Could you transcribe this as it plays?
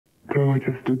So I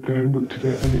just stood there and looked at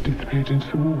it, and it disappeared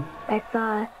into the wall. I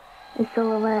saw the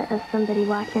silhouette of somebody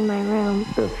walk in my room.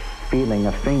 The feeling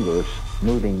of fingers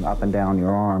moving up and down your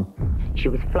arm. She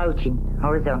was floating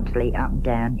horizontally up and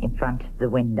down in front of the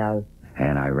window.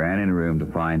 And I ran in the room to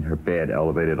find her bed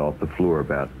elevated off the floor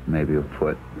about maybe a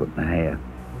foot, foot and a half.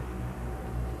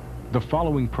 The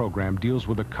following program deals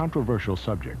with a controversial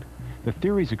subject. The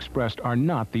theories expressed are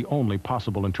not the only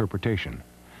possible interpretation.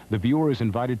 The viewer is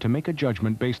invited to make a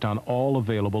judgment based on all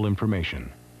available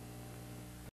information.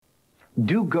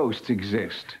 Do ghosts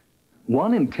exist?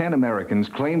 1 in 10 Americans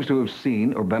claims to have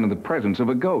seen or been in the presence of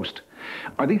a ghost.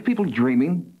 Are these people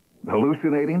dreaming,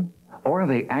 hallucinating, or are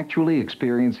they actually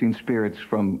experiencing spirits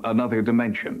from another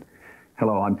dimension?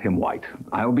 Hello, I'm Tim White.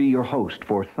 I'll be your host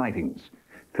for Sightings.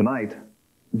 Tonight,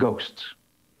 ghosts.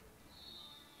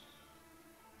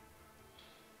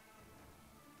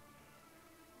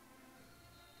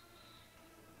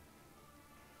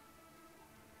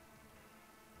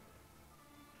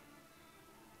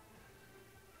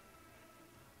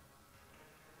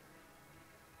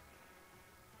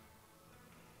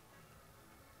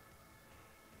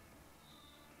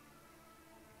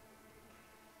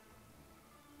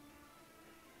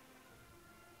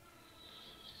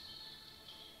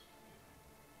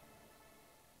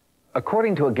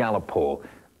 According to a Gallup poll,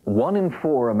 1 in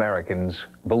 4 Americans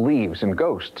believes in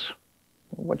ghosts.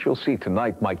 What you'll see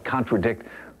tonight might contradict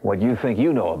what you think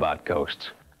you know about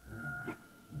ghosts.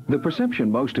 The perception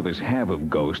most of us have of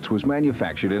ghosts was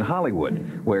manufactured in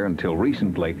Hollywood, where until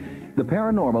recently, the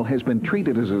paranormal has been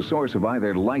treated as a source of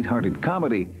either lighthearted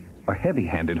comedy or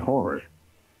heavy-handed horror.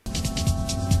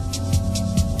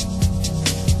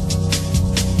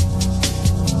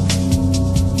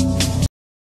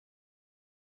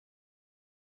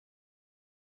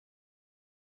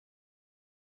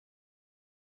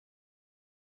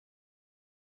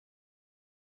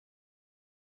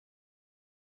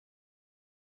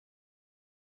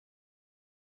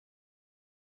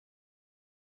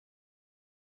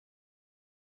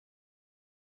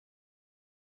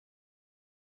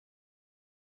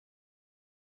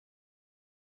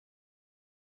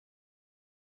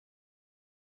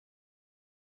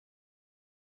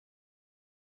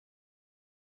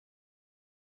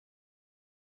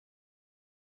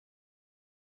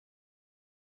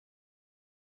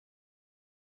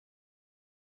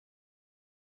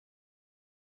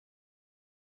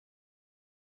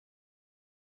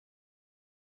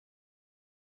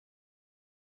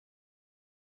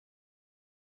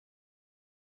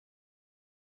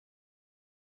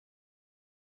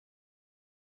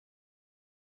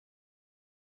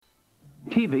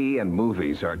 TV and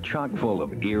movies are chock full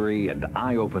of eerie and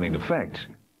eye-opening effects,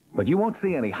 but you won't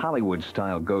see any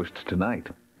Hollywood-style ghosts tonight.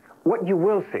 What you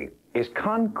will see is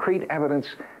concrete evidence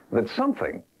that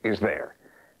something is there,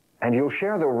 and you'll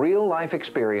share the real-life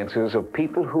experiences of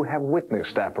people who have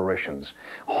witnessed apparitions,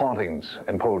 hauntings,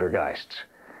 and poltergeists.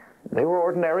 They were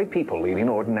ordinary people leading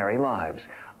ordinary lives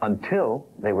until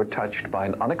they were touched by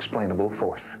an unexplainable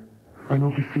force. And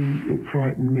obviously it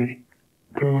frightened me.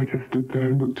 So I just stood there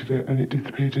and looked at it, and it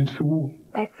disappeared into the wall.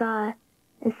 I saw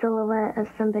the silhouette of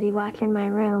somebody walk in my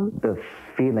room. The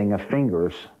feeling of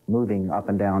fingers moving up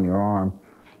and down your arm.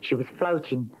 She was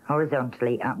floating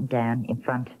horizontally up and down in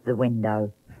front of the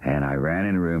window. And I ran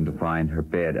in the room to find her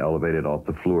bed elevated off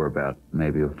the floor about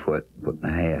maybe a foot, foot and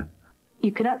a half.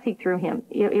 You could not see through him.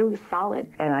 It was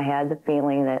solid. And I had the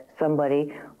feeling that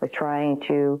somebody was trying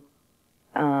to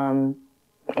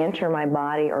enter my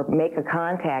body or make a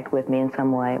contact with me in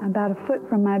some way. About a foot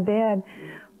from my bed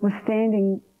was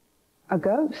standing a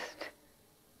ghost.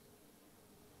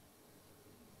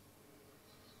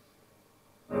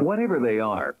 Whatever they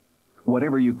are,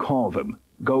 whatever you call them,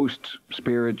 ghosts,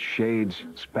 spirits, shades,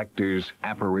 specters,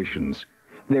 apparitions,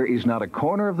 there is not a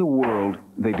corner of the world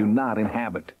they do not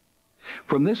inhabit.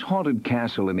 From this haunted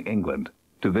castle in England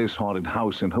to this haunted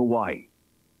house in Hawaii,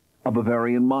 a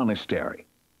Bavarian monastery,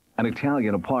 an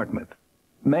Italian apartment,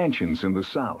 mansions in the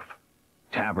south,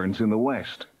 taverns in the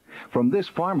west. From this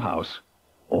farmhouse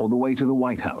all the way to the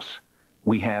White House,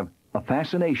 we have a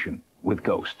fascination with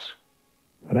ghosts.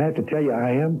 But I have to tell you,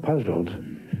 I am puzzled,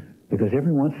 because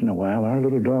every once in a while, our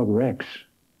little dog Rex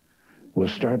will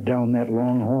start down that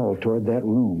long hall toward that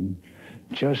room,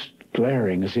 just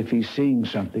glaring as if he's seeing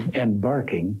something and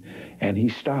barking, and he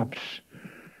stops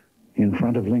in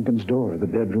front of Lincoln's door, the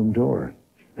bedroom door,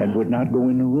 and would not go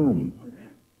in the room.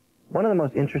 One of the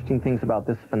most interesting things about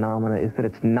this phenomena is that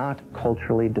it's not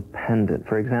culturally dependent.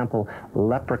 For example,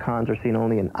 leprechauns are seen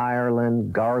only in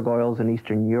Ireland, gargoyles in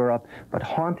Eastern Europe, but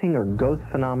haunting or ghost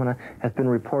phenomena has been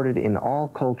reported in all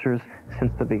cultures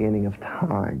since the beginning of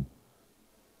time.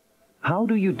 How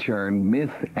do you turn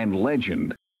myth and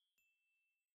legend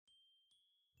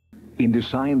into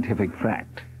scientific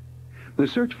fact? The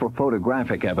search for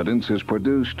photographic evidence has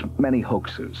produced many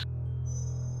hoaxes.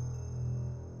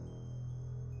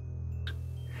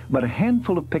 But a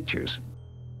handful of pictures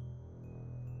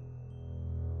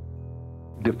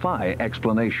defy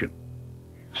explanation.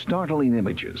 Startling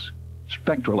images,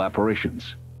 spectral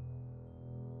apparitions.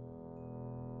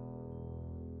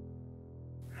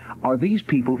 Are these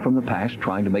people from the past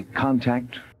trying to make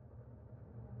contact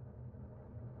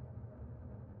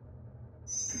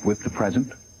with the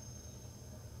present?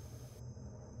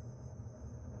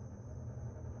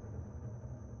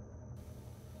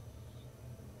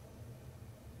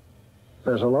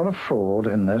 There's a lot of fraud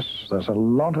in this. There's a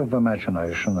lot of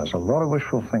imagination. There's a lot of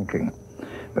wishful thinking.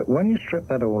 But when you strip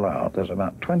that all out, there's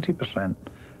about 20%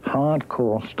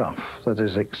 hardcore stuff that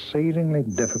is exceedingly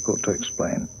difficult to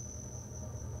explain.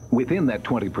 Within that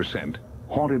 20%,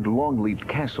 haunted Longleat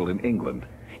Castle in England.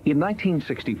 In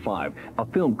 1965, a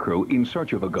film crew in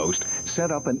search of a ghost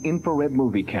set up an infrared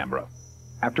movie camera.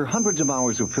 After hundreds of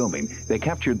hours of filming, they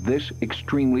captured this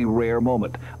extremely rare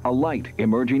moment, a light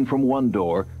emerging from one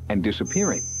door and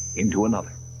disappearing into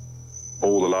another.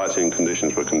 All the lighting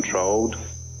conditions were controlled.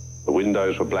 The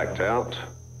windows were blacked out.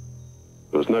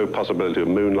 There was no possibility of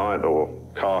moonlight or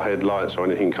car headlights or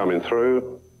anything coming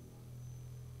through.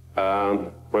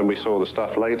 When we saw the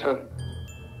stuff later,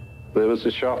 there was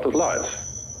this shaft of light,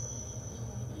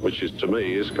 which is, to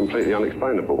me, is completely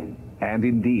unexplainable. And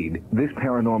indeed, this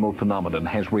paranormal phenomenon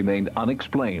has remained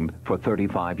unexplained for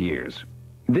 35 years.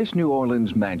 This New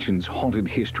Orleans mansion's haunted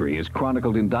history is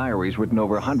chronicled in diaries written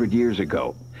over 100 years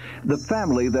ago. The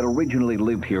family that originally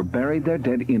lived here buried their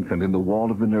dead infant in the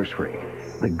wall of the nursery.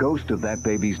 The ghost of that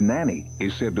baby's nanny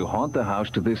is said to haunt the house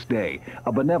to this day,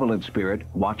 a benevolent spirit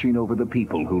watching over the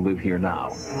people who live here now.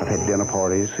 I've had dinner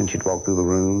parties, and she'd walk through the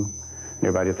room.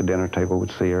 Everybody at the dinner table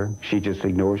would see her. She just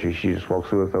ignores you. She just walks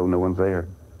through as though no one's there.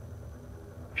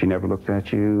 She never looks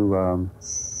at you.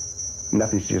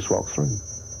 Nothing, she just walks through.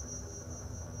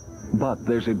 But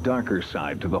there's a darker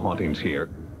side to the hauntings here.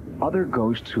 Other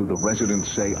ghosts who the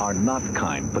residents say are not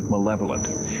kind but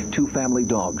malevolent. 2 family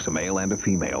dogs, a male and a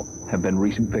female, have been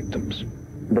recent victims.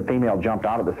 The female jumped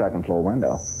out of the second floor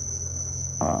window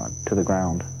to the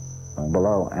ground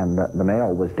below, and the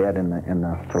male was dead in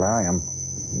the solarium.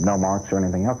 No marks or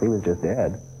anything else. He was just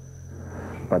dead.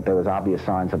 But there was obvious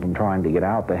signs of them trying to get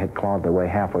out. They had clawed their way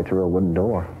halfway through a wooden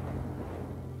door.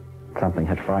 Something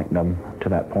had frightened them to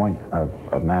that point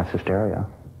of mass hysteria.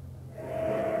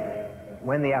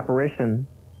 When the apparition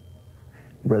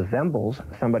resembles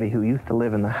somebody who used to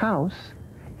live in the house,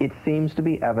 it seems to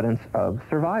be evidence of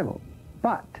survival.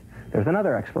 But there's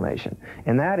another explanation,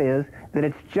 and that is that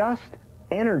it's just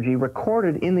energy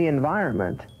recorded in the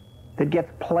environment that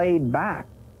gets played back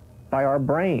by our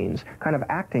brains, kind of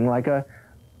acting like a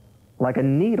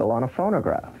needle on a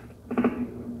phonograph.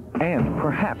 And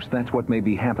perhaps that's what may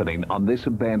be happening on this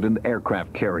abandoned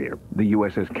aircraft carrier, the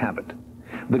USS Cabot.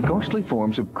 The ghostly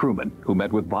forms of crewmen who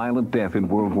met with violent death in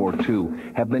World War II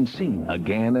have been seen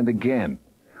again and again.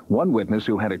 One witness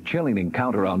who had a chilling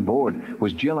encounter on board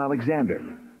was Jill Alexander.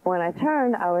 When I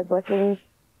turned, I was looking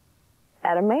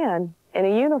at a man in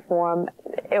a uniform.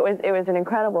 It was an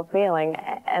incredible feeling,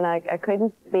 and I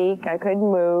couldn't speak, I couldn't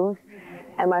move.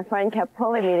 And my friend kept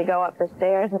pulling me to go up the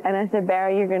stairs. And I said,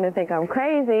 Barry, you're going to think I'm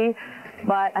crazy,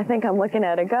 but I think I'm looking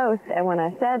at a ghost. And when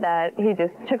I said that, he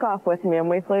just took off with me, and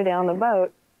we flew down the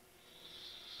boat.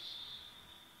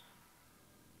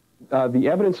 The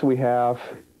evidence we have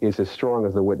is as strong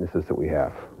as the witnesses that we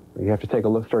have. You have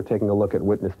to start taking a look at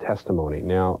witness testimony.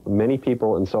 Now, many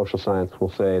people in social science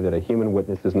will say that a human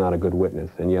witness is not a good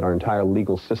witness, and yet our entire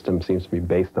legal system seems to be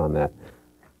based on that.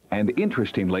 And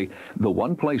interestingly, the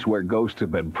one place where ghosts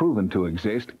have been proven to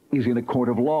exist is in a court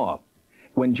of law.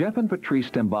 When Jeff and Patrice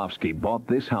Stembowski bought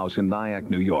this house in Nyack,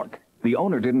 New York, the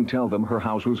owner didn't tell them her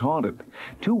house was haunted.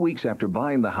 2 weeks after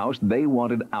buying the house, they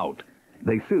wanted out.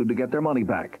 They sued to get their money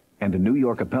back, and a New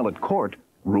York appellate court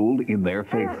ruled in their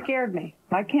favor. It scared me.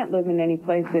 I can't live in any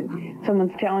place that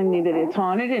someone's telling me that it's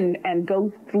haunted and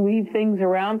ghosts leave things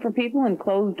around for people and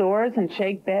close doors and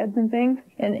shake beds and things.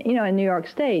 And, you know, in New York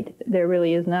State, there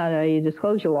really is not a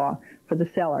disclosure law for the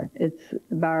seller. It's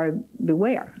buyer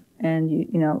beware. And,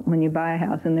 you know, when you buy a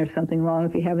house and there's something wrong,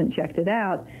 if you haven't checked it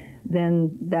out,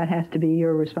 then that has to be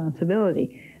your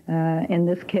responsibility. In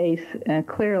this case,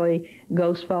 clearly,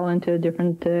 ghosts fall into a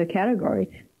different category.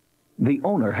 The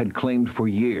owner had claimed for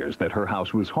years that her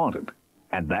house was haunted,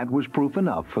 and that was proof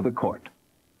enough for the court.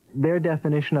 Their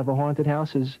definition of a haunted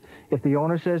house is if the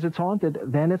owner says it's haunted,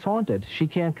 then it's haunted. She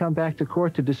can't come back to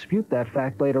court to dispute that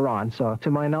fact later on. So,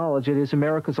 to my knowledge, it is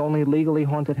America's only legally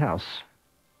haunted house.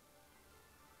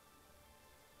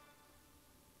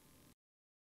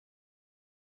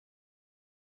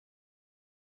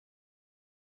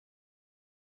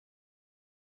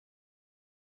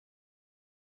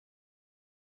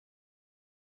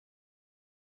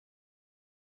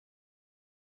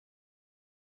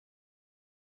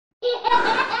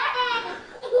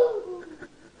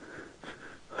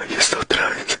 Aquí está otra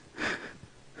vez.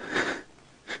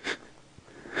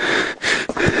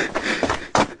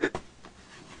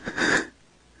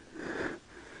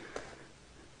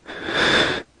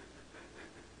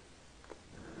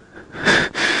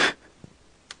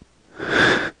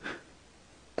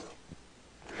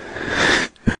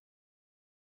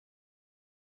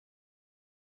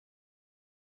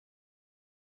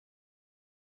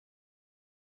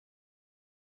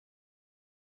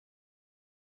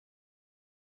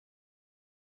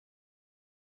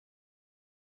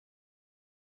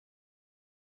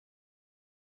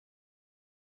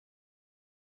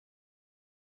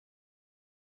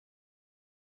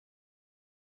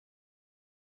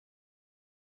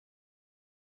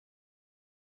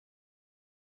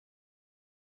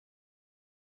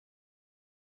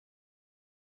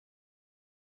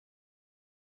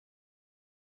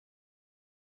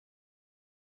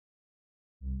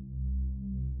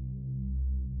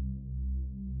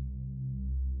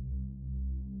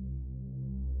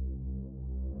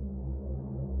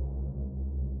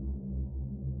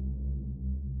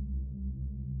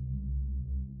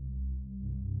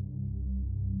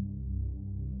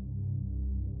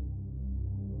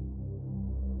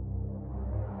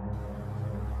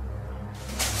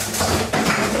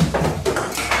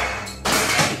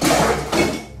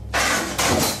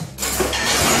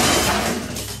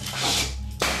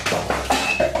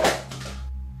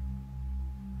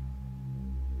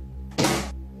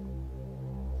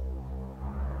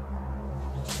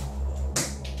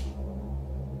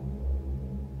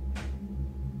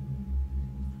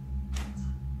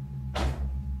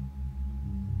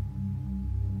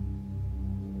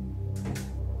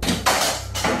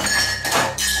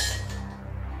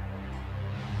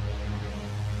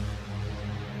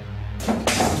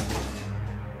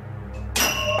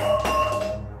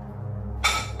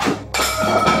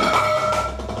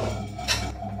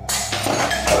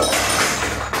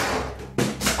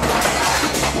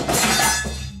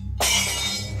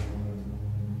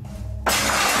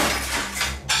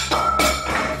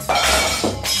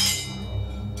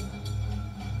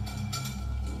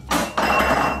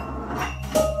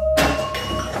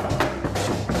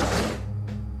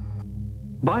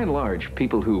 By and large,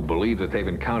 people who believe that they've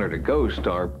encountered a ghost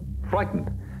are frightened.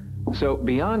 So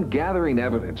beyond gathering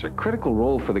evidence, a critical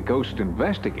role for the ghost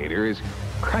investigator is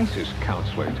crisis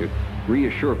counselor to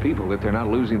reassure people that they're not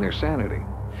losing their sanity.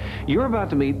 You're about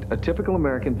to meet a typical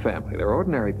American family. They're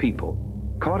ordinary people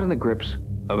caught in the grips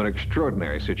of an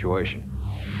extraordinary situation.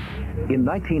 In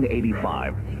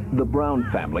 1985, the Brown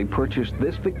family purchased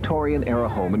this Victorian-era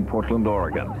home in Portland,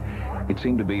 Oregon. It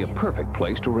seemed to be a perfect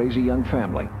place to raise a young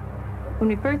family. When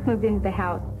we first moved into the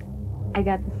house, I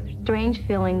got this strange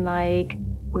feeling like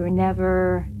we were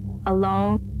never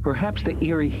alone. Perhaps the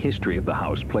eerie history of the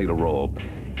house played a role.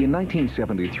 In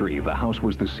 1973, the house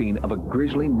was the scene of a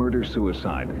grisly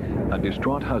murder-suicide. A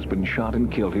distraught husband shot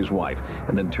and killed his wife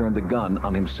and then turned the gun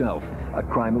on himself, a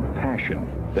crime of passion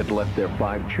that left their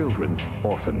 5 children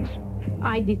orphans.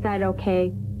 I decided,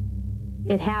 okay,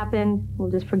 it happened,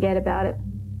 we'll just forget about it.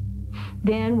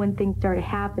 Then when things started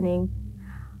happening,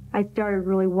 I started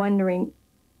really wondering,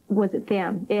 was it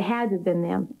them? It had to have been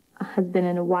them, a husband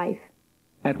and a wife.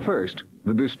 At first,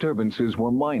 the disturbances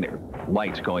were minor.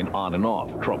 Lights going on and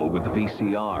off, trouble with the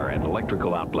VCR and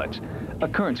electrical outlets.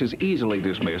 Occurrences easily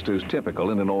dismissed as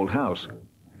typical in an old house.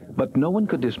 But no one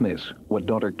could dismiss what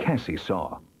daughter Cassie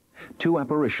saw. 2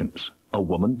 apparitions, a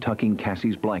woman tucking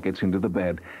Cassie's blankets into the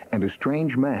bed, and a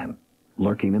strange man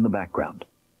lurking in the background.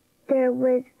 There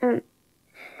was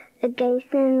a guy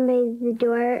standing by the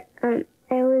door.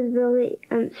 I was really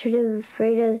sort of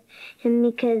afraid of him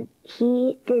because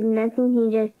he did nothing.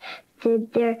 He just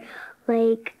stood there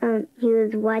like he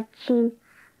was watching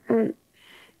her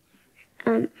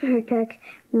tuck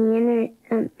me in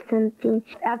or something.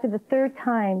 After the 3rd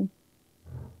time,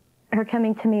 her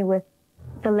coming to me with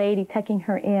the lady tucking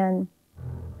her in,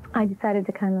 I decided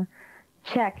to kind of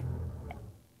check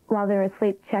while they're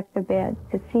asleep, check their bed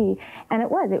to see. And it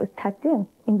was tucked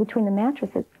in between the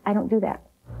mattresses. I don't do that.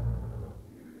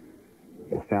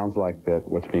 It sounds like that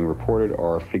what's being reported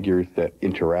are figures that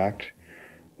interact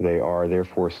They are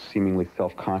therefore seemingly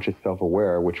self-conscious,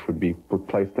 self-aware, which would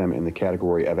place them in the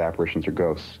category of apparitions or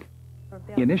ghosts.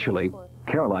 Initially,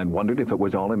 Caroline wondered if it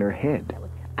was all in her head.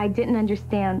 I didn't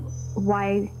understand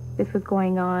why this was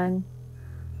going on.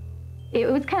 It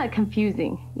was kind of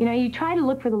confusing. You know, you try to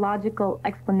look for the logical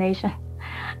explanation.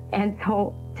 And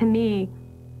so, to me,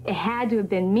 it had to have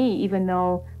been me, even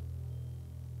though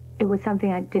it was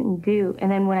something I didn't do.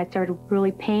 And then when I started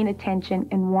really paying attention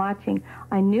and watching,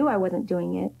 I knew I wasn't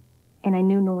doing it, and I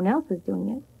knew no one else was doing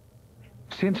it.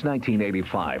 Since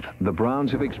 1985, the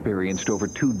Browns have experienced over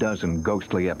 24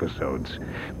 ghostly episodes.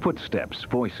 Footsteps,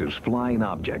 voices, flying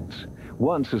objects.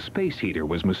 Once a space heater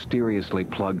was mysteriously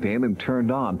plugged in and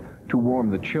turned on to warm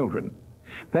the children.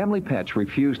 Family pets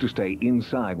refuse to stay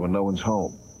inside when no one's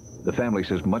home. The family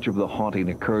says much of the haunting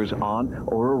occurs on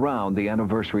or around the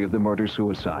anniversary of the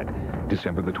murder-suicide,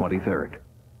 December the 23rd.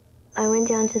 I went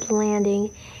down to the landing,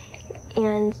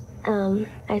 and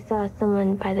I saw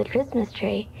someone by the Christmas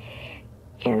tree,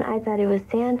 and I thought it was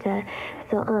Santa.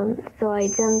 So I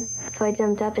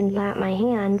jumped up and clapped my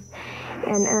hands,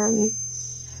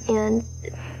 and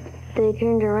they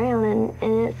turned around,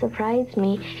 and it surprised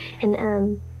me, and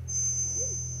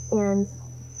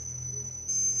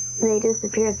they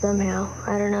disappeared somehow.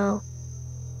 I don't know.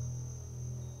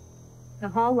 The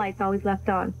hall lights always left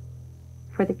on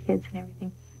for the kids and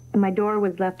everything. And my door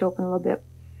was left open a little bit.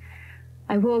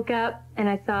 I woke up and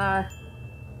I saw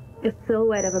the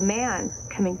silhouette of a man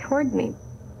coming toward me.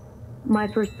 My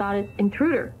first thought is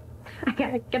intruder. I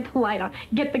gotta get the light on,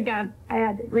 get the gun. I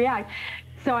had to react.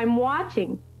 So I'm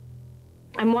watching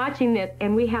this,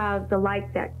 and we have the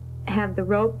lights that have the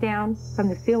rope down from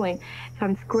the ceiling. So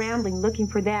I'm scrambling, looking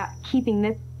for that, keeping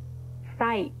this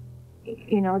sight,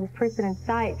 you know, this person in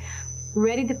sight,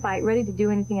 ready to fight, ready to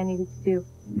do anything I needed to do.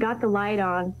 Got the light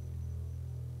on.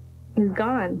 He was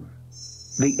gone.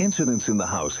 The incidents in the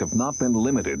house have not been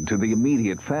limited to the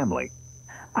immediate family.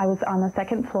 I was on the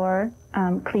second floor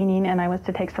cleaning, and I was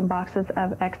to take some boxes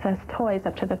of excess toys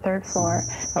up to the third floor.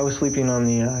 I was sleeping on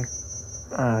the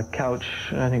couch.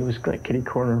 I think it was like kitty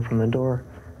corner from the door.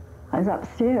 I was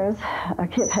upstairs.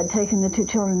 Kip had taken the two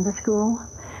children to school,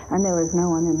 and there was no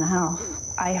one in the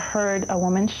house. I heard a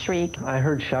woman shriek. I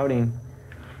heard shouting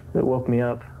that woke me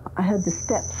up. I heard the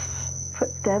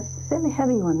footsteps, fairly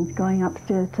heavy ones, going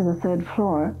upstairs to the third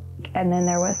floor. And then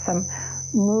there was some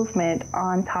movement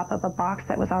on top of a box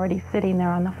that was already sitting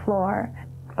there on the floor.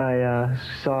 I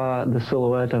saw the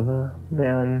silhouette of a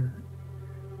man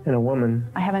and a woman.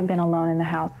 I haven't been alone in the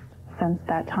house since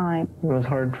that time. It was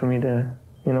hard for me to,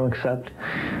 accept,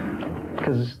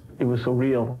 because it was so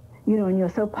real. You know, and you're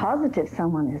so positive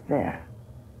someone is there.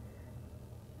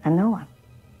 And no one.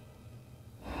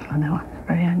 No one.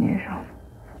 Very unusual.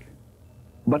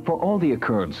 But for all the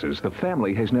occurrences, the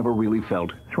family has never really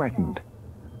felt threatened.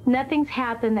 Nothing's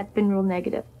happened that's been real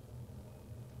negative.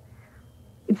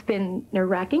 It's been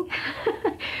nerve-wracking,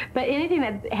 but anything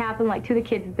that's happened, like, to the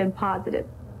kids has been positive.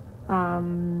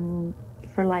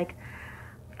 For, like,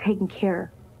 taking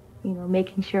care,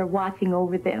 making sure, watching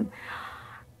over them.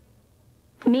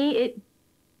 Me,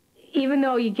 even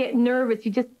though you get nervous,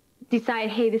 you just decide,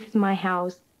 hey, this is my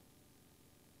house.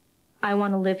 I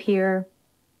want to live here,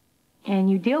 and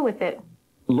you deal with it.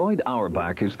 Lloyd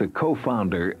Auerbach is the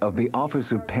co-founder of the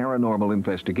Office of Paranormal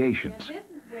Investigations.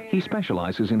 He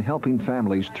specializes in helping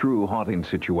families through haunting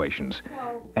situations,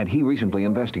 and he recently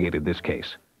investigated this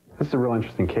case. This is a real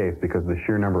interesting case because the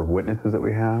sheer number of witnesses that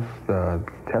we have, the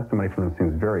testimony from them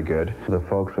seems very good. The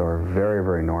folks are very,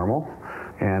 very normal,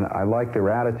 and I like their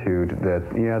attitude that,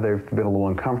 yeah, they've been a little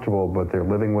uncomfortable, but they're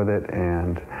living with it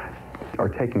and are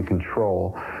taking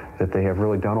control, that they have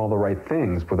really done all the right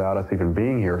things without us even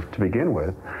being here to begin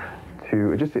with,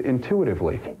 to just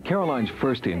intuitively. Caroline's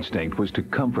first instinct was to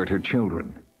comfort her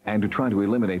children and to try to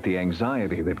eliminate the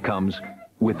anxiety that comes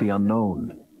with the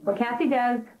unknown. What Cassie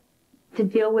does to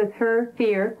deal with her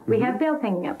fear, we have bells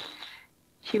hanging up.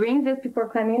 She rings this before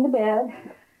climbing into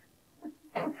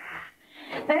bed.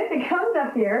 Then she comes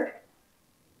up here,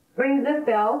 rings this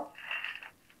bell.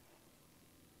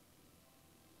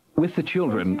 With the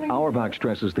children, Auerbach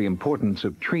stresses the importance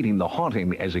of treating the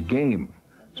haunting as a game.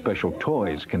 Special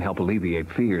toys can help alleviate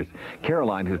fears.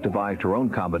 Caroline has devised her own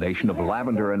combination of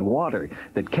lavender and water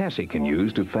that Cassie can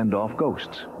use to fend off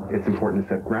ghosts. It's important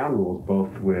to set ground rules both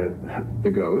with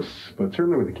the ghosts, but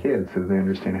certainly with the kids so they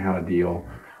understand how to deal.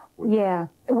 Yeah.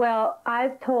 Well,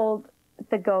 I've told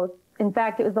the ghosts. In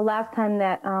fact, it was the last time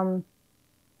that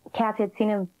Cassie had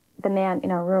seen the man in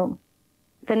our room.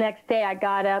 The next day, I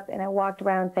got up and I walked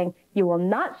around saying, you will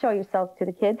not show yourselves to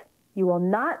the kids. You will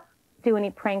not do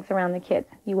any pranks around the kids.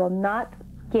 You will not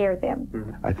scare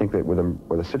them. I think that with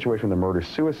a situation with a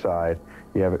murder-suicide,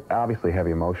 you have obviously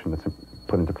heavy emotion that's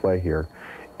put into play here.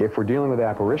 If we're dealing with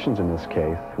apparitions in this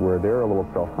case, where they're a little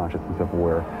self-conscious and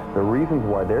self-aware, the reasons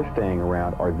why they're staying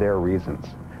around are their reasons.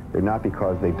 They're not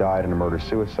because they died in a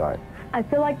murder-suicide. I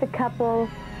feel like the couple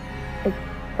is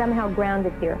somehow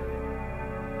grounded here.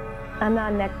 I'm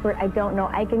not an expert. I don't know.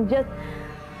 I can just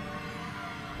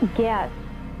guess.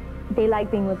 They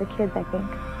like being with the kids, I think.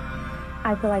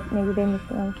 I feel like maybe they miss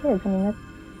their own kids. I mean, that's,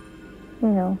 you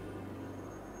know,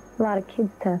 a lot of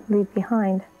kids to leave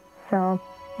behind. So,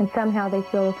 and somehow they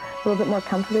feel a little bit more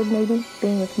comforted, maybe,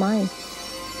 being with mine.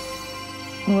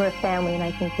 And we're a family, and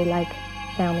I think they like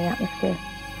family atmosphere.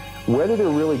 Whether there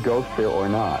are really ghosts there or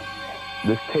not,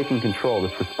 this taking control,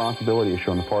 this responsibility issue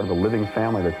on the part of the living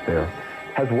family that's there,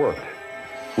 has worked.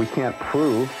 We can't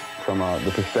prove from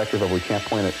the perspective of we can't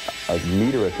point a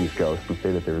meter at these ghosts and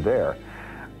say that they're there,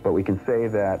 but we can say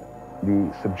that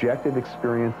the subjective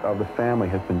experience of the family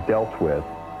has been dealt with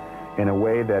in a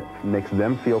way that makes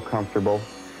them feel comfortable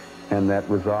and that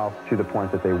resolves to the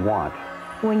point that they want.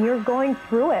 When you're going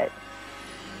through it,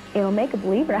 it'll make a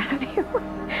believer out of you.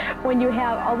 When you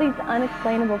have all these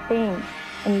unexplainable things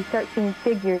and you start seeing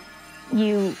figures,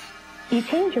 you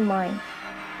change your mind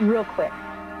real quick.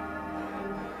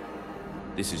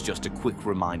 This is just a quick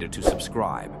reminder to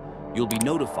subscribe. You'll be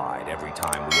notified every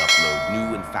time we upload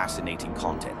new and fascinating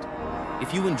content.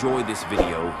 If you enjoy this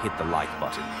video, hit the like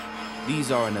button.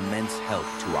 These are an immense help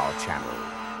to our channel.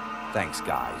 Thanks,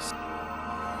 guys.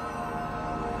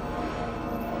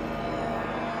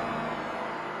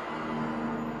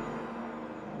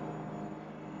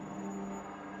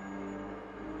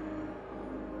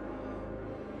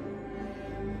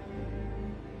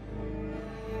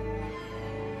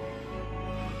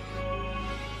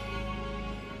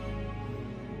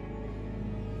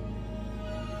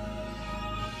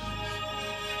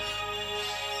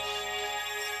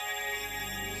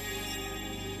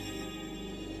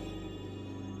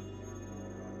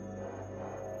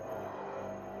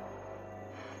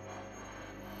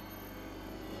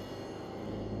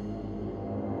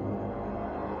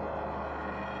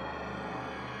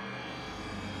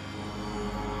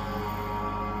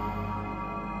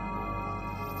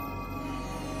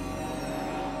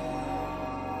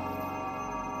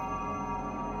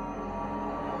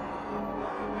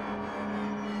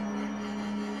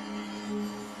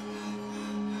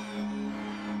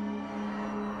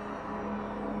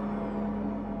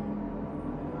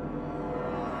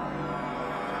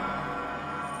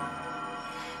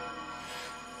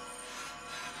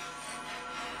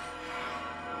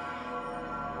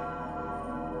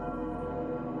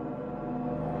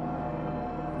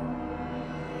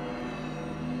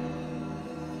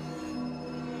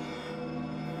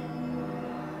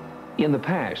 In the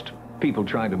past, people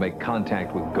tried to make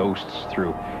contact with ghosts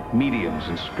through mediums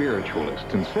and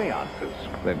spiritualists and seances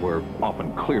that were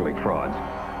often clearly frauds.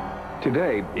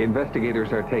 Today,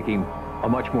 investigators are taking a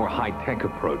much more high-tech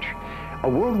approach. A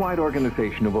worldwide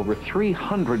organization of over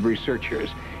 300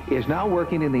 researchers is now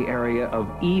working in the area of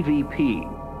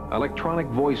EVP, electronic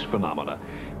voice phenomena,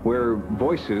 where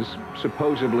voices,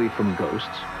 supposedly from ghosts,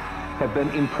 have been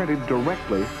imprinted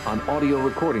directly on audio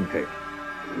recording tape.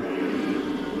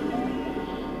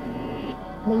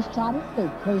 Please try to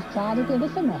speak. Please try to give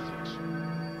us a message.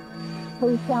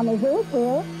 Please tell me who is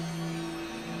here.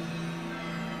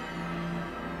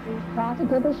 Please try to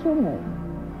give us your name.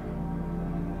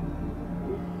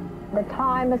 The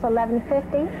time is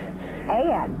 11:50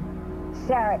 a.m.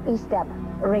 Sarah Estep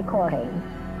recording.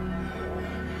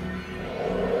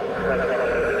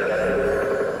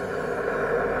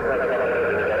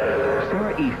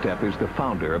 Sarah Estep is the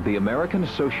founder of the American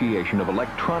Association of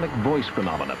Electronic Voice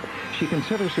Phenomena. She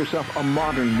considers herself a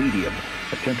modern medium,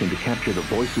 attempting to capture the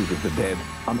voices of the dead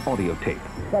on audio tape.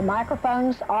 The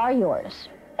microphones are yours.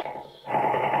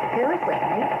 Here is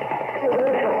Whitney.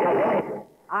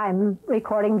 I'm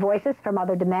recording voices from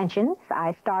other dimensions.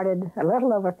 I started a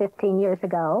little over 15 years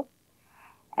ago.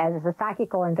 As a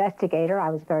psychical investigator, I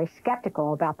was very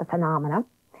skeptical about the phenomena,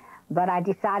 but I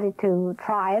decided to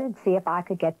try it and see if I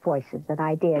could get voices, and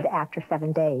I did after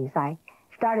 7 days. I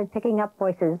started picking up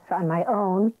voices on my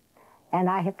own, and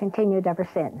I have continued ever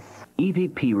since.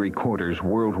 EVP recorders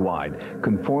worldwide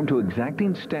conform to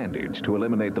exacting standards to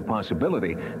eliminate the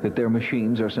possibility that their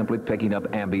machines are simply picking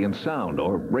up ambient sound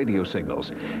or radio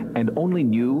signals, and only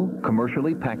new,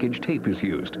 commercially packaged tape is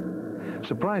used.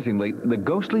 Surprisingly, the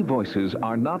ghostly voices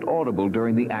are not audible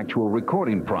during the actual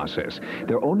recording process.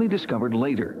 They're only discovered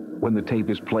later, when the tape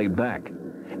is played back.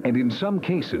 And in some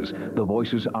cases, the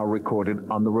voices are recorded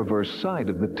on the reverse side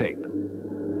of the tape.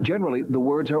 Generally, the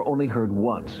words are only heard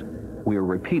once, We are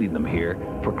repeating them here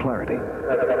for clarity.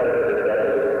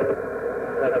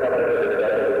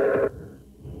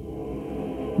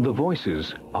 The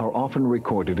voices are often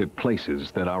recorded at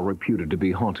places that are reputed to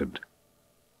be haunted.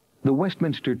 The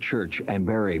Westminster Church and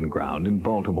Burying Ground in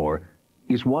Baltimore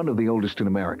is one of the oldest in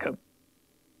America.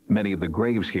 Many of the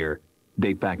graves here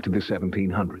date back to the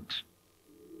 1700s.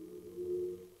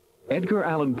 Edgar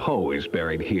Allan Poe is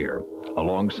buried here,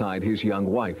 alongside his young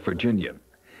wife, Virginia.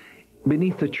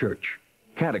 Beneath the church,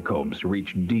 catacombs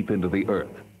reach deep into the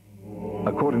earth.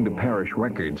 According to parish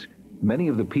records, many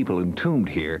of the people entombed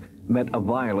here met a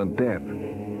violent death.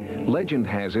 Legend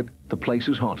has it the place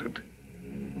is haunted.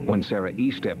 When Sarah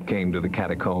Estep came to the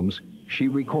catacombs, she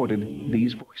recorded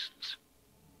these voices.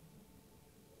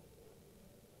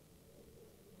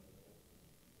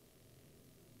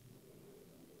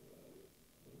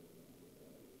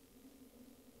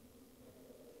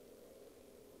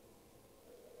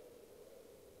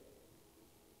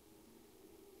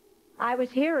 I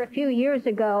was here a few years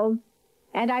ago,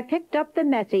 and I picked up the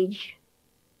message,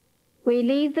 "We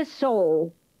leave the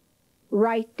soul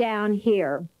right down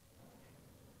here."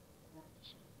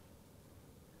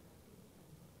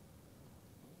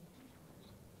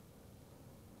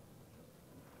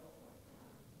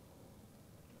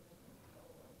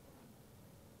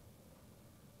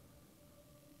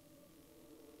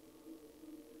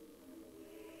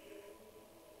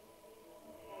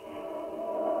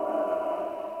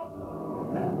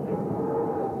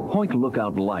 Point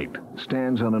Lookout Light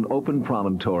stands on an open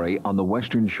promontory on the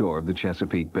western shore of the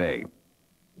Chesapeake Bay.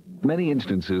 Many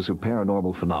instances of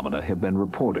paranormal phenomena have been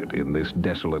reported in this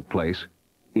desolate place,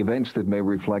 events that may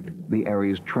reflect the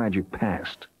area's tragic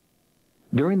past.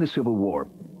 During the Civil War,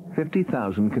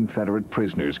 50,000 Confederate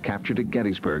prisoners captured at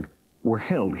Gettysburg were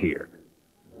held here.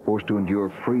 Forced to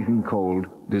endure freezing cold,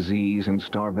 disease, and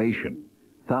starvation,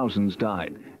 thousands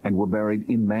died and were buried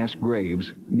in mass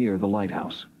graves near the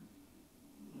lighthouse.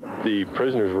 The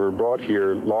prisoners were brought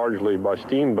here largely by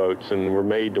steamboats and were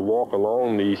made to walk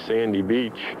along the sandy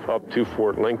beach up to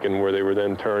Fort Lincoln, where they were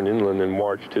then turned inland and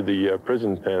marched to the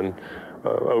prison pen.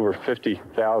 Over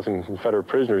 50,000 Confederate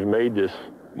prisoners made this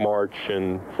march,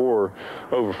 and for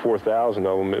over 4,000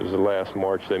 of them, it was the last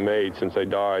march they made since they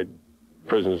died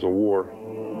prisoners of war.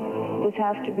 This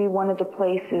has to be one of the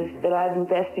places that I've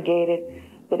investigated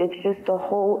that it's just the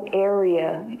whole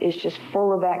area is just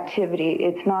full of activity.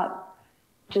 It's not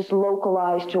just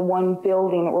localized to one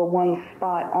building or one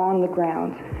spot on the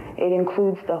grounds. It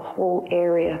includes the whole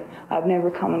area. I've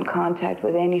never come in contact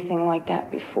with anything like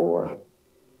that before.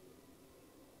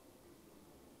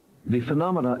 The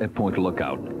phenomena at Point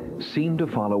Lookout seem to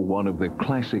follow one of the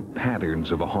classic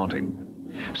patterns of a haunting.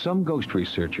 Some ghost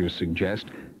researchers suggest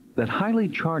that highly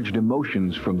charged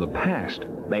emotions from the past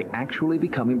may actually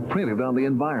become imprinted on the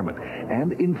environment.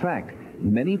 And in fact,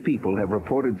 many people have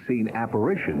reported seeing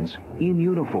apparitions in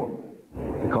uniform,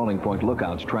 recalling Point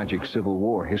Lookout's tragic Civil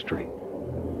War history.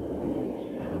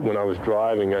 When I was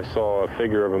driving, I saw a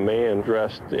figure of a man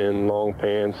dressed in long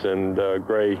pants and a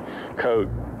gray coat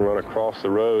run across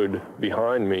the road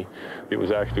behind me. It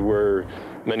was actually where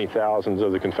many thousands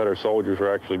of the Confederate soldiers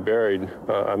were actually buried.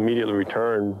 I immediately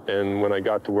returned, and when I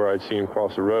got to where I'd seen him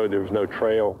cross the road, there was no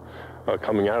trail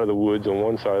coming out of the woods on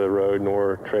one side of the road,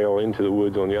 nor trail into the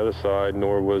woods on the other side,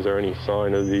 nor was there any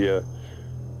sign of the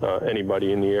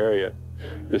anybody in the area.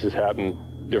 This has happened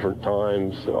different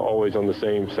times, always on the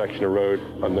same section of road.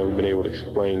 I've never been able to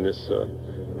explain this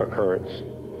occurrence.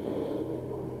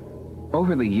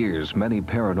 Over the years, many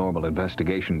paranormal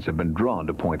investigations have been drawn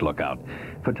to Point Lookout.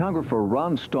 Photographer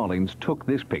Ron Stallings took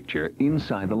this picture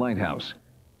inside the lighthouse.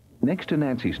 Next to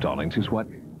Nancy Stallings is what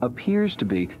appears to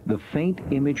be the faint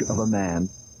image of a man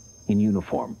in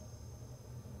uniform.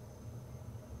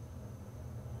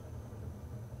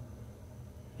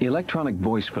 Electronic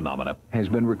voice phenomena has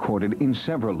been recorded in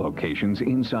several locations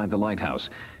inside the lighthouse.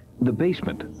 The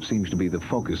basement seems to be the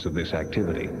focus of this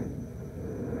activity.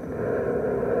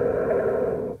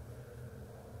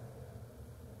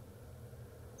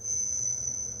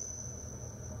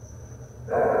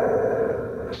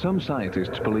 Some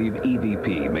scientists believe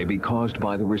EVP may be caused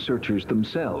by the researchers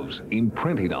themselves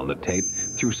imprinting on the tape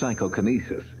through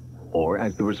psychokinesis, or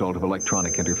as the result of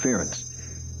electronic interference.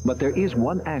 But there is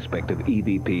one aspect of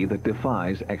EVP that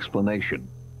defies explanation: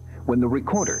 when the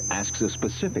recorder asks a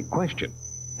specific question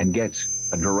and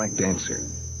gets a direct answer.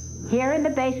 Here in the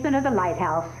basement of the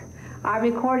lighthouse, I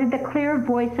recorded the clear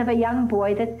voice of a young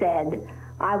boy that said,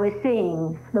 "I was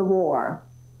seeing the war."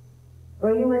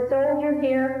 "Were you a soldier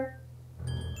here?"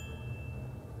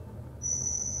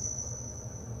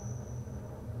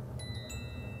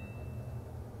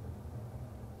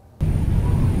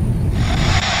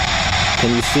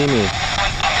 Can you see me?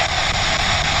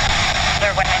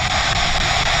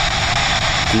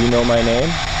 Do you know my name?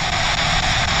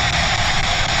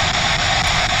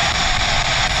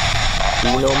 Do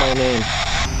you know my name?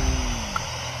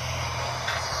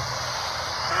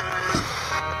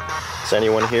 Is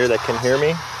anyone here that can hear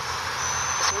me?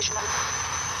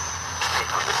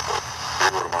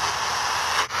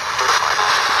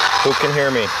 Who can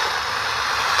hear me?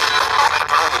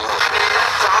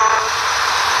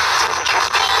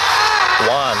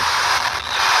 Juan.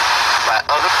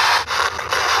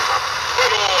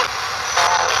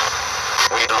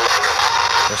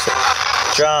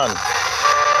 John.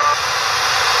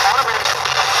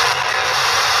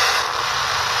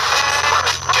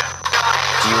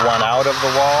 Do you want out of the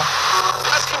wall?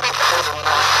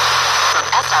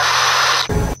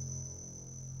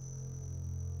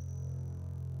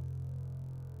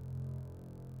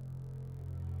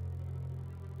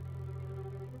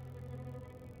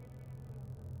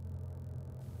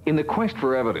 In the quest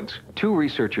for evidence, two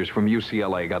researchers from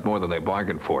UCLA got more than they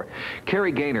bargained for.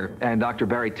 Kerry Gaynor and Dr.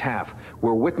 Barry Taff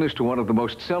were witness to one of the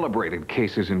most celebrated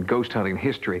cases in ghost hunting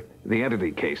history, the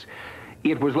Entity case.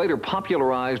 It was later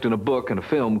popularized in a book and a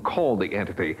film called The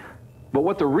Entity. But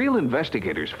what the real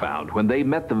investigators found when they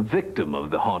met the victim of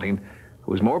the haunting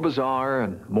was more bizarre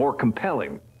and more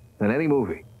compelling than any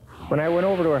movie. When I went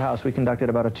over to her house, we conducted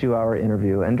about a 2-hour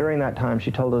interview, and during that time,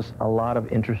 she told us a lot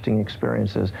of interesting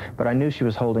experiences, but I knew she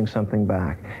was holding something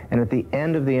back. And at the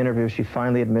end of the interview, she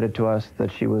finally admitted to us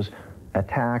that she was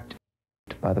attacked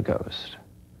by the ghost.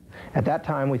 At that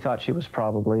time, we thought she was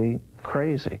probably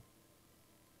crazy.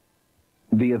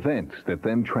 The events that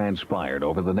then transpired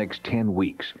over the next 10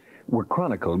 weeks were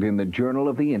chronicled in the Journal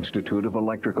of the Institute of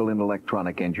Electrical and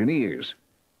Electronic Engineers,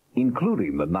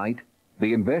 including the night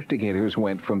the investigators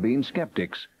went from being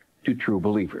skeptics to true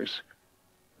believers.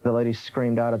 The lady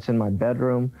screamed out, "It's in my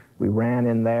bedroom." We ran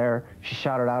in there. She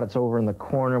shouted out, "It's over in the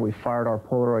corner." We fired our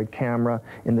Polaroid camera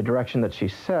in the direction that she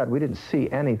said. We didn't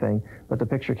see anything, but the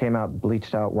picture came out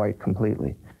bleached out white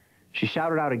completely. She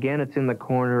shouted out again, "It's in the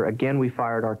corner." Again, we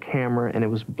fired our camera, and it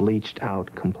was bleached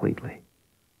out completely.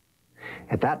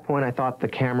 At that point, I thought the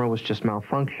camera was just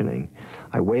malfunctioning.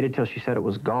 I waited till she said it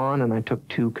was gone, and I took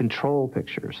 2 control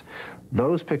pictures.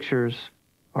 Those pictures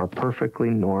are perfectly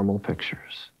normal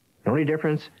pictures. The only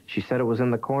difference, she said it was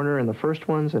in the corner in the first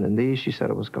ones, and in these, she said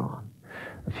it was gone.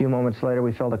 A few moments later,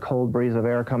 we felt a cold breeze of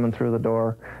air coming through the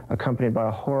door, accompanied by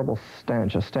a horrible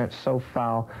stench, a stench so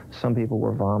foul, some people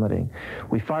were vomiting.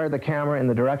 We fired the camera in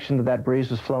the direction that that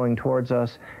breeze was flowing towards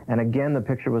us, and again, the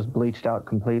picture was bleached out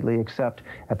completely, except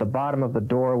at the bottom of the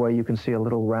doorway, you can see a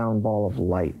little round ball of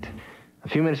light. A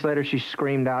few minutes later, she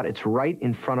screamed out, "It's right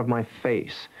in front of my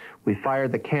face." We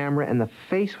fired the camera, and the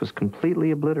face was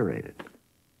completely obliterated.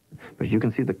 But you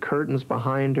can see the curtains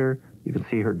behind her. You can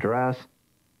see her dress.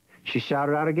 She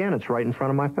shouted out again, "It's right in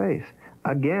front of my face."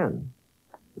 Again,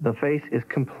 the face is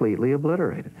completely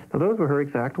obliterated. Now, those were her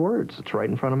exact words. "It's right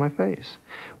in front of my face."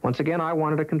 Once again, I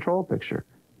wanted a control picture.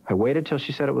 I waited till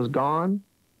she said it was gone,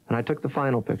 and I took the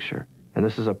final picture. And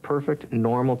this is a perfect,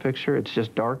 normal picture. It's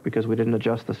just dark because we didn't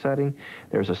adjust the setting.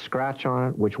 There's a scratch on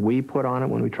it, which we put on it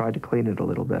when we tried to clean it a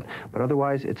little bit. But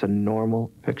otherwise, it's a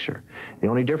normal picture. The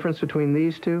only difference between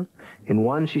these two, in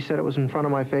one, she said it was in front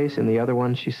of my face. In the other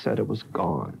one, she said it was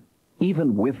gone.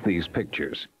 Even with these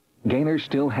pictures, Gaynor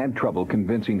still had trouble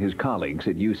convincing his colleagues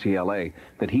at UCLA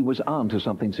that he was on to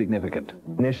something significant.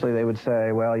 Initially, they would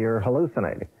say, "Well, you're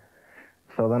hallucinating."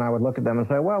 So then I would look at them and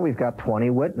say, "Well, we've got 20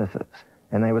 witnesses."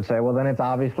 And they would say, "Well, then it's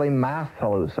obviously mass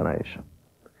hallucination."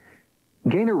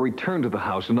 Gaynor returned to the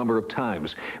house a number of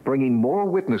times, bringing more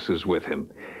witnesses with him,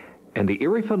 and the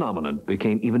eerie phenomenon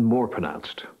became even more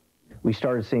pronounced. We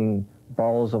started seeing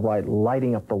balls of light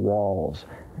lighting up the walls,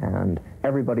 and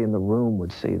everybody in the room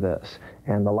would see this.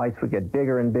 And the lights would get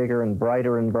bigger and bigger and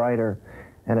brighter and brighter.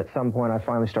 And at some point, I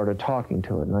finally started talking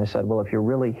to it. And I said, "Well, if you're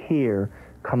really here,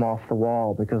 come off the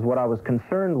wall," because what I was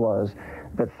concerned was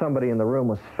that somebody in the room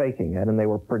was faking it, and they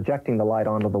were projecting the light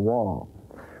onto the wall.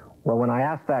 Well, when I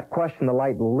asked that question, the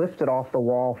light lifted off the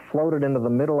wall, floated into the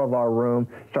middle of our room,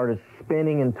 started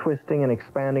spinning and twisting and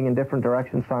expanding in different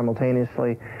directions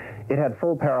simultaneously. It had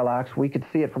full parallax. We could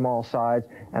see it from all sides,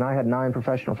 and I had 9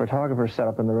 professional photographers set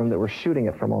up in the room that were shooting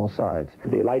it from all sides.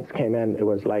 The lights came in, it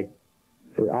was like,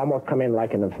 it almost come in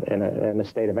like in a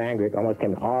state of anger. It almost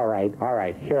came, all right,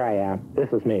 here I am,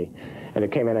 this is me. And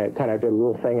it came in, it kind of did a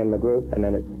little thing in the group, and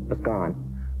then it was gone.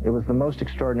 It was the most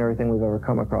extraordinary thing we've ever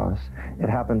come across. It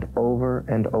happened over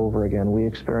and over again. We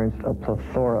experienced a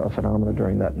plethora of phenomena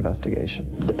during that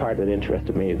investigation. The part that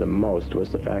interested me the most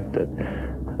was the fact that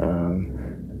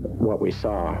what we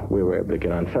saw, we were able to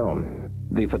get on film.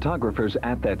 The photographers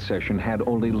at that session had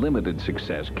only limited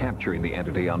success capturing the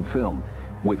entity on film,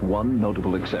 with one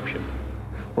notable exception.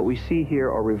 What we see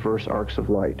here are reverse arcs of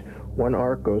light. One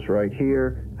arc goes right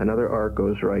here, another arc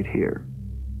goes right here.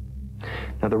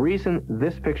 Now, the reason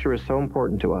this picture is so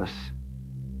important to us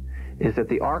is that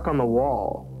the arc on the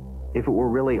wall, if it were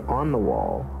really on the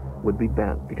wall, would be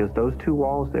bent, because those two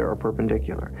walls there are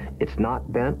perpendicular. It's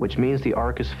not bent, which means the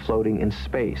arc is floating in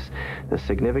space. The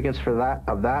significance for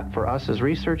that for us as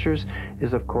researchers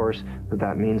is, of course,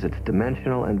 that means it's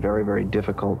dimensional and very, very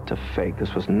difficult to fake.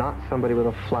 This was not somebody with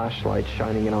a flashlight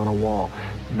shining it on a wall.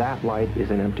 That light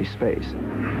is in empty space.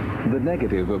 The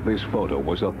negative of this photo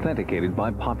was authenticated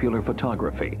by Popular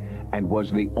Photography and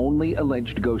was the only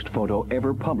alleged ghost photo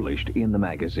ever published in the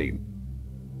magazine.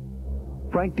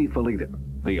 Frank DeFelitta,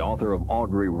 the author of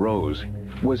Aubrey Rose,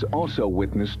 was also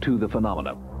witness to the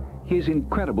phenomena. His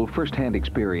incredible first-hand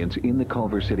experience in the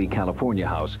Culver City, California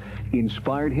house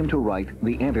inspired him to write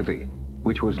The Entity,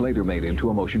 which was later made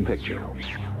into a motion picture.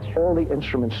 All the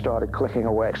instruments started clicking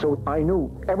away. So I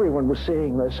knew everyone was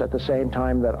seeing this at the same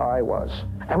time that I was.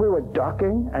 And we were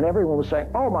ducking, and everyone was saying,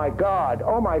 oh my God,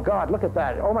 look at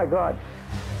that, oh my God.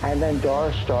 And then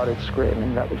Doris started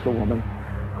screaming. That was the woman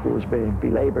who was being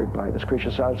belabored by this creature.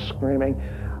 Started screaming,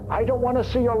 I don't want to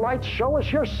see your lights, show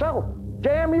us yourself.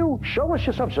 Damn you, show us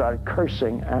yourself. She started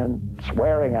cursing and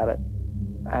swearing at it.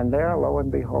 And there, lo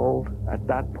and behold, at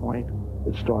that point,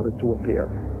 it started to appear.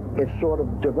 It sort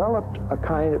of developed a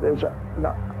kind of,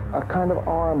 a kind of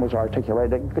arm was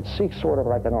articulated. You could see sort of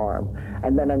like an arm,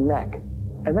 and then a neck.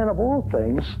 And then of all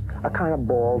things, a kind of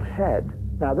bald head.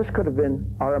 Now this could have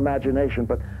been our imagination,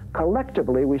 but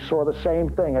collectively we saw the same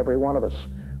thing, every one of us.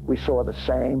 We saw the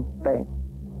same thing.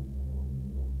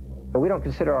 But we don't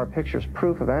consider our pictures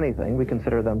proof of anything. We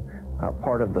consider them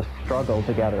part of the struggle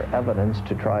to gather evidence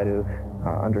to try to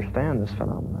understand this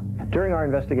phenomenon. During our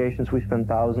investigations, we spend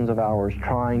thousands of hours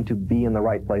trying to be in the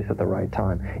right place at the right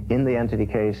time. In the Entity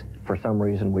case, for some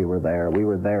reason, we were there. We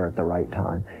were there at the right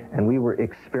time. And we were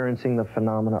experiencing the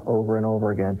phenomena over and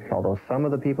over again. Although some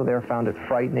of the people there found it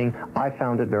frightening, I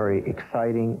found it very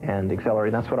exciting and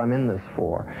exhilarating. That's what I'm in this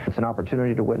for. It's an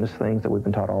opportunity to witness things that we've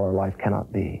been taught all our life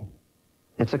cannot be.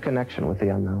 It's a connection with the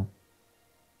unknown.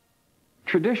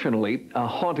 Traditionally, a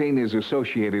haunting is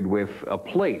associated with a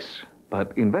place,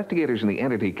 but investigators in the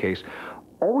Entity case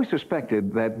always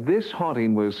suspected that this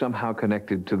haunting was somehow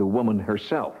connected to the woman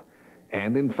herself.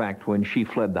 And in fact, when she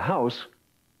fled the house,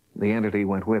 the Entity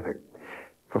went with her.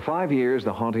 For 5 years,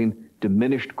 the haunting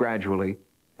diminished gradually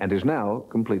and has now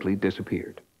completely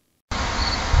disappeared.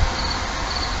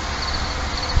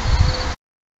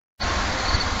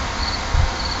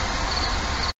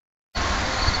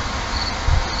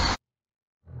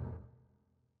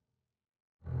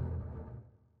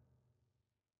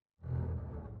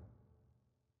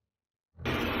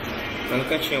 Tá no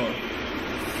cantinho, ó.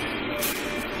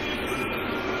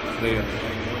 Aí, ó.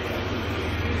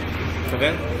 Tá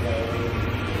vendo?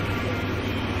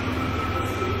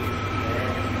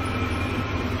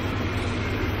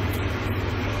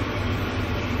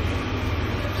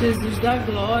 Jesus da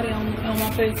Glória é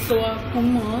uma pessoa com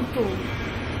manto.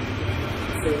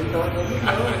 Não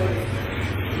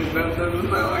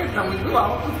tá muito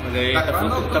alto. Olha aí,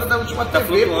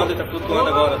 tá flutuando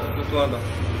agora, tá flutuando.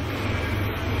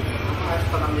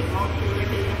 Tá na mesma altura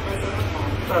que ele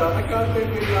tá naquela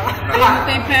TV lá. Ele não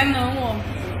tem pé não, ó.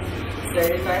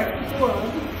 Daí já é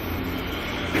flutuando.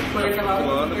 Foi aquela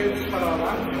outra que eles falaram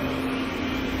lá.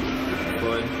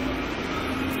 Foi.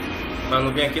 Mas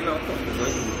não vem aqui não, pô.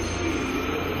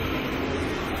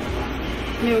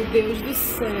 Meu Deus do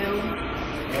céu.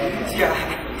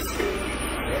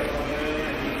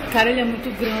 Cara, ele é muito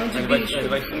grande, bicho. Ele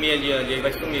vai sumir ali, ele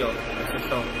vai sumir, ó. Presta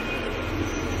atenção.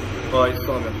 Ó, ele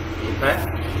some, né?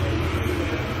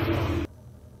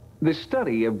 The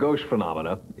study of ghost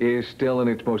phenomena is still in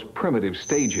its most primitive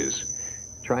stages,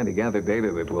 trying to gather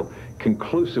data that will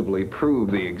conclusively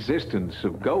prove the existence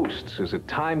of ghosts is a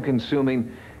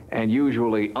time-consuming and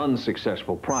usually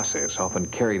unsuccessful process, often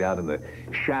carried out in the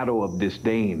shadow of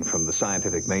disdain from the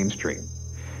scientific mainstream.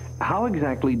 How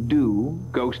exactly do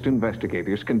ghost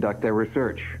investigators conduct their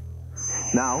research?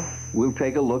 Now, we'll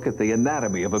take a look at the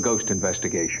anatomy of a ghost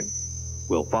investigation.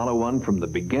 We'll follow one from the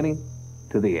beginning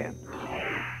to the end.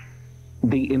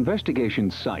 The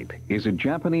investigation site is a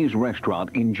Japanese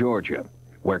restaurant in Georgia,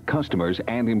 where customers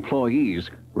and employees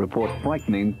report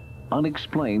frightening,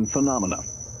 unexplained phenomena.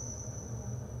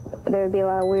 There would be a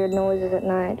lot of weird noises at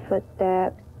night,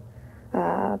 footsteps.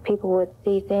 People would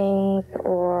see things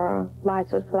or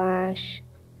lights would flash.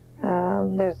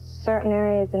 There's certain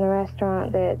areas in the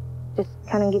restaurant that just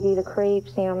kind of give you the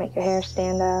creeps, you know, make your hair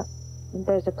stand up.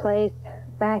 There's a place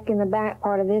back in the back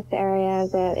part of this area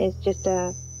that is just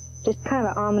kind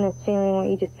of an ominous feeling where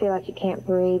you just feel like you can't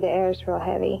breathe. The air's real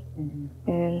heavy.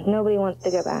 And nobody wants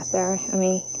to go back there. I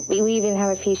mean, we even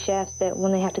have a few chefs that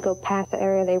when they have to go past the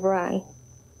area, they run.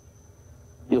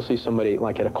 You'll see somebody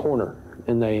like at a corner,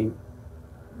 and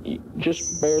you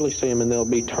just barely see them, and they'll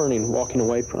be turning, walking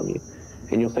away from you.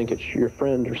 And you'll think it's your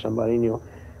friend or somebody, and you'll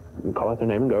call out their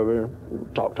name and go over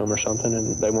and talk to them or something,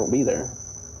 and they won't be there.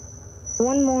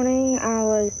 One morning, I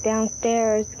was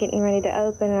downstairs getting ready to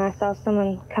open, and I saw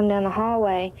someone come down the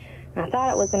hallway. And I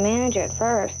thought it was the manager at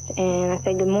first, and I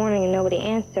said good morning, and nobody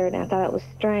answered, and I thought it was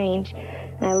strange.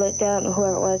 And I looked up, and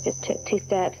whoever it was just took 2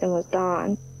 steps and was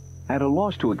gone. At a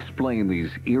loss to explain these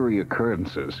eerie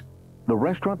occurrences, the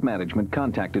restaurant management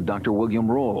contacted Dr. William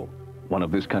Roll, one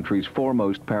of this country's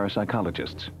foremost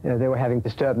parapsychologists. They were having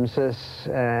disturbances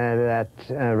that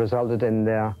resulted in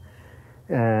their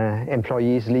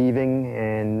employees leaving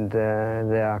and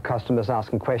their customers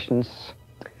asking questions.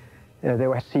 They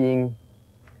were seeing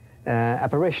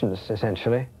apparitions,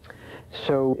 essentially.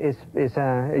 So it's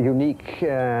a unique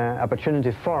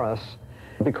opportunity for us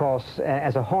because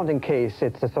as a haunting case,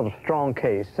 it's a sort of strong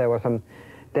case. There were some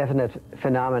definite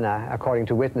phenomena, according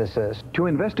to witnesses. To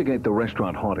investigate the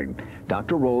restaurant haunting,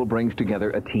 Dr. Roll brings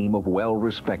together a team of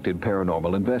well-respected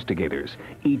paranormal investigators,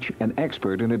 each an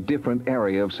expert in a different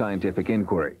area of scientific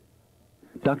inquiry.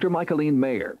 Dr. Michaeline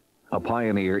Mayer, a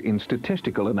pioneer in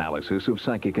statistical analysis of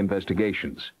psychic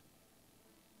investigations.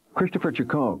 Christopher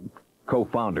Chacon,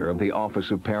 co-founder of the Office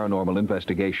of Paranormal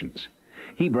Investigations.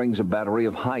 He brings a battery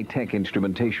of high-tech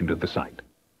instrumentation to the site.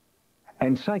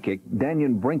 And psychic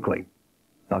Daniel Brinkley.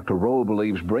 Dr. Roll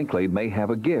believes Brinkley may have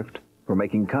a gift for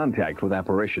making contact with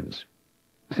apparitions.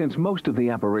 Since most of the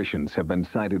apparitions have been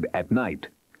sighted at night,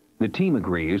 the team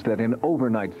agrees that an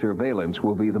overnight surveillance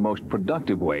will be the most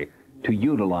productive way to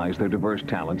utilize their diverse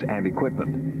talents and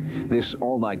equipment. This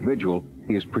all-night vigil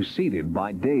is preceded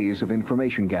by days of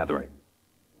information gathering.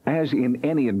 As in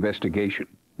any investigation,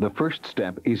 the first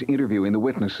step is interviewing the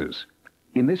witnesses,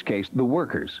 in this case, the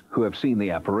workers who have seen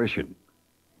the apparition.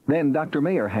 Then Dr.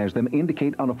 Mayer has them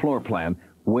indicate on a floor plan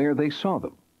where they saw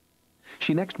them.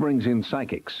 She next brings in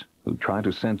psychics who try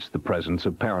to sense the presence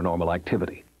of paranormal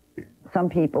activity. Some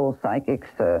people, psychics,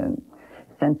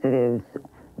 sensitives,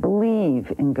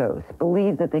 believe in ghosts,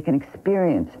 believe that they can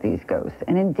experience these ghosts.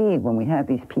 And indeed, when we have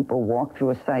these people walk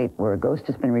through a site where a ghost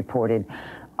has been reported,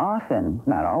 often,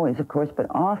 not always of course, but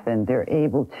often they're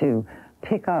able to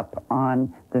pick up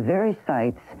on the very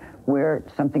sites where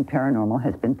something paranormal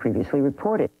has been previously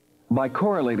reported. By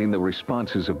correlating the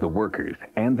responses of the workers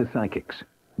and the psychics,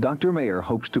 Dr. Mayer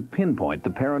hopes to pinpoint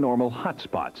the paranormal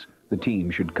hotspots the team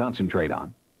should concentrate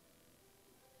on.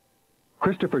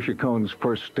 Christopher Chacon's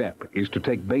first step is to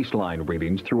take baseline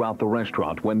readings throughout the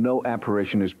restaurant when no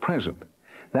apparition is present.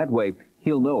 That way,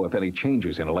 he'll know if any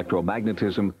changes in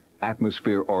electromagnetism,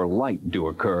 atmosphere, or light do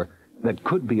occur that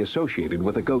could be associated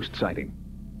with a ghost sighting.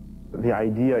 The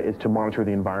idea is to monitor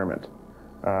the environment,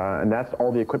 and that's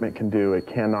all the equipment can do. It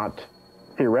cannot,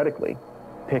 theoretically,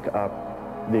 pick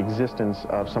up the existence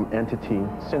of some entity.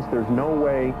 Since there's no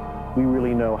way we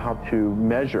really know how to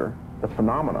measure the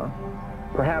phenomena,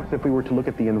 perhaps if we were to look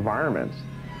at the environments,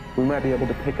 we might be able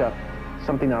to pick up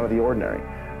something out of the ordinary.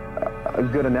 A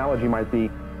good analogy might be,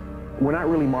 we're not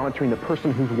really monitoring the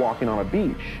person who's walking on a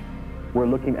beach. We're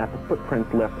looking at the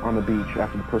footprints left on the beach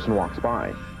after the person walks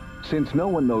by. Since no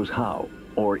one knows how,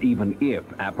 or even if,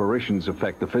 apparitions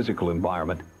affect the physical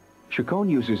environment, Chacon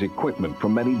uses equipment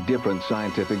from many different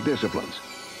scientific disciplines,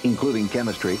 including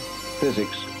chemistry,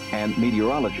 physics, and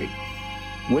meteorology.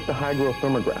 With the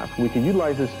hygrothermograph, we can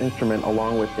utilize this instrument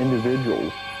along with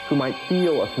individuals who might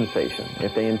feel a sensation,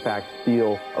 if they in fact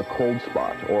feel a cold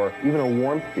spot or even a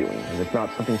warmth feeling, and it's not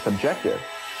something subjective.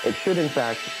 It should in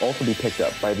fact also be picked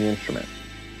up by the instrument.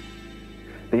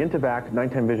 The Intevac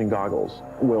nighttime vision goggles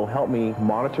will help me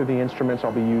monitor the instruments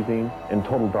I'll be using in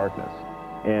total darkness.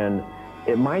 And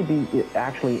it might be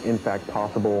actually in fact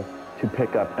possible to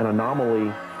pick up an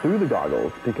anomaly through the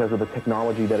goggles because of the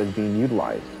technology that is being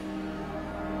utilized.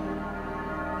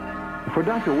 For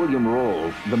Dr. William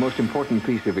Roll, the most important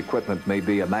piece of equipment may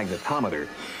be a magnetometer.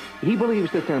 He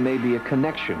believes that there may be a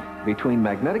connection between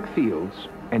magnetic fields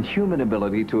and human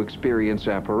ability to experience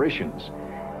apparitions.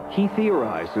 He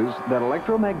theorizes that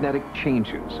electromagnetic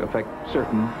changes affect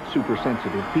certain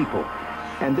supersensitive people,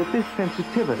 and that this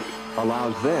sensitivity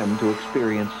allows them to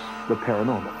experience the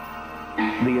paranormal.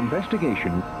 The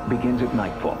investigation begins at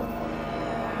nightfall.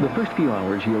 The first few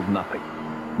hours yield nothing,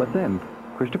 but then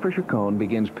Christopher Chacon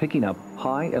begins picking up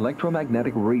high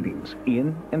electromagnetic readings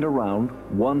in and around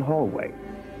one hallway.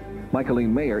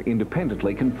 Michaeline Mayer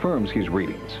independently confirms his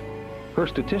readings. Her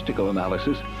statistical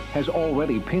analysis has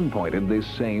already pinpointed this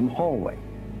same hallway.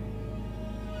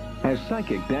 As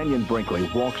psychic Daniel Brinkley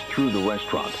walks through the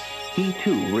restaurant, he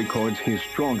too records his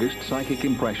strongest psychic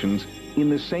impressions in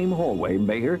the same hallway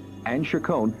Mayer and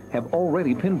Chacon have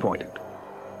already pinpointed.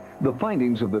 The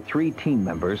findings of the 3 team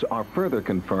members are further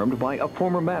confirmed by a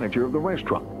former manager of the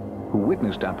restaurant, who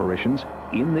witnessed apparitions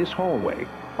in this hallway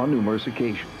on numerous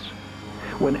occasions.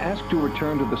 When asked to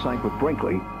return to the site with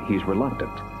Brinkley, he's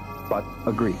reluctant, but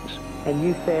agrees. And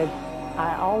you said,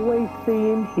 I always see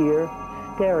him here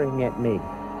staring at me.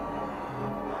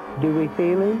 Do we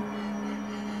feel him?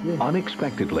 Yes.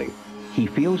 Unexpectedly, he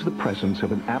feels the presence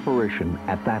of an apparition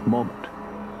at that moment.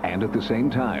 And at the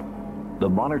same time, the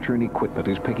monitoring equipment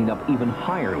is picking up even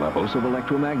higher levels of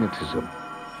electromagnetism.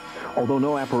 Although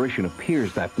no apparition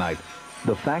appears that night,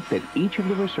 the fact that each of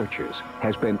the researchers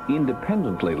has been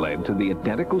independently led to the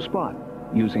identical spot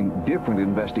using different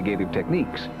investigative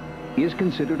techniques is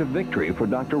considered a victory for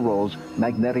Dr. Roll's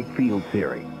magnetic field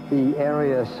theory. The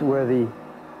areas where the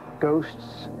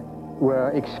ghosts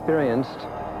were experienced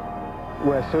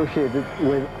were associated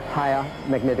with higher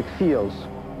magnetic fields.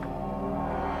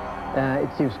 It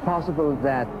seems possible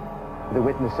that the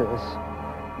witnesses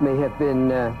may have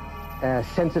been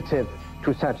sensitive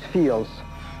to such fields.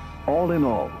 All in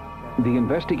all, the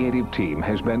investigative team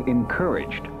has been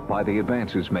encouraged by the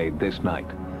advances made this night.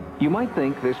 You might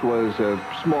think this was a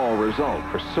small result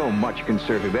for so much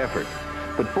concerted effort,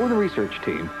 but for the research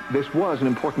team, this was an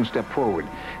important step forward.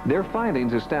 Their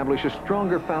findings establish a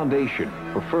stronger foundation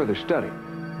for further study.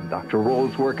 Dr.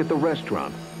 Roll's work at the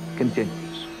restaurant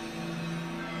continues.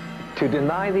 To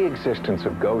deny the existence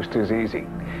of ghosts is easy.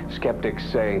 Skeptics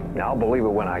say, I'll believe it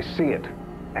when I see it,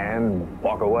 and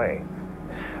walk away.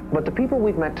 But the people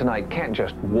we've met tonight can't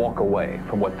just walk away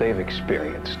from what they've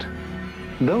experienced.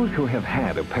 Those who have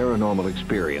had a paranormal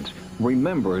experience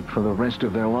remember it for the rest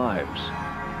of their lives.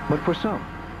 But for some,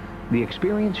 the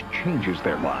experience changes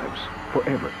their lives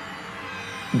forever.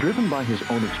 Driven by his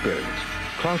own experience,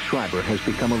 Klaus Schreiber has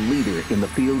become a leader in the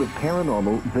field of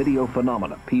paranormal video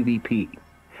phenomena, PVP.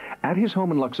 At his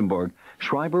home in Luxembourg,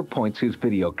 Schreiber points his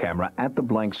video camera at the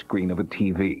blank screen of a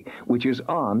TV, which is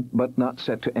on but not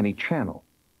set to any channel.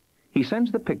 He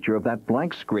sends the picture of that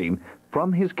blank screen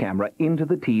from his camera into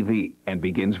the TV and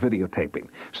begins videotaping.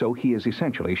 So he is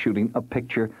essentially shooting a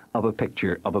picture of a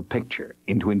picture of a picture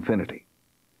into infinity.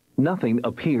 Nothing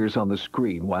appears on the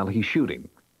screen while he's shooting,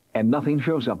 and nothing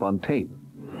shows up on tape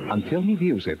until he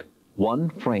views it one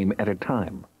frame at a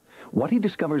time. What he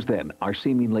discovers then are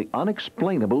seemingly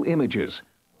unexplainable images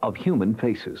of human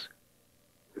faces.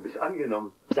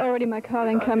 It's already my car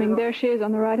incoming. There she is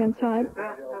on the right-hand side.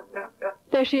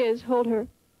 There she is. Hold her.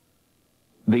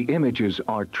 The images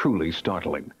are truly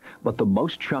startling, but the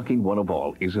most shocking one of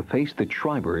all is a face that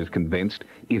Schreiber is convinced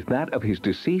is that of his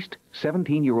deceased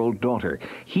 17-year-old daughter.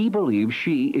 He believes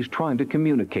she is trying to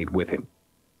communicate with him.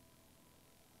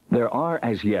 There are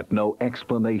as yet no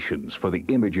explanations for the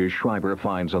images Schreiber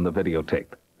finds on the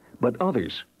videotape, but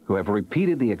others who have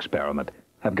repeated the experiment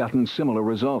have gotten similar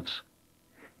results.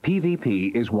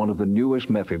 PVP is one of the newest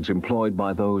methods employed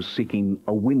by those seeking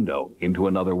a window into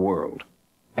another world,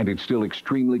 and it's still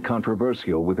extremely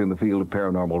controversial within the field of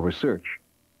paranormal research.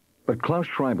 But Klaus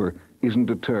Schreiber isn't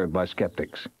deterred by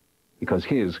skeptics, because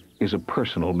his is a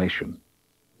personal mission.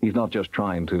 He's not just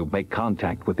trying to make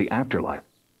contact with the afterlife.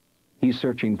 He's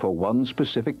searching for one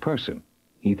specific person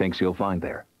he thinks he'll find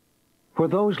there. For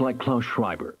those like Klaus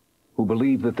Schreiber, who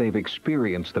believe that they've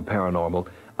experienced the paranormal,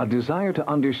 a desire to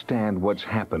understand what's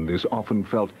happened is often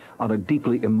felt on a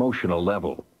deeply emotional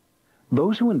level.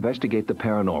 Those who investigate the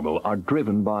paranormal are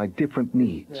driven by different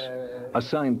needs, a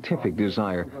scientific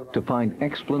desire to find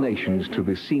explanations to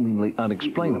the seemingly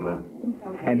unexplainable,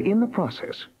 and in the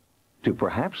process, to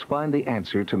perhaps find the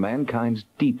answer to mankind's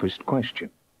deepest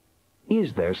question.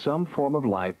 Is there some form of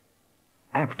life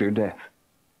after death?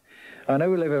 I know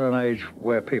we live in an age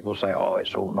where people say, oh,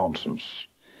 it's all nonsense.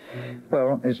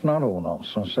 Well, it's not all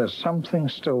nonsense. There's something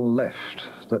still left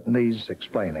that needs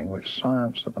explaining, which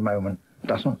science at the moment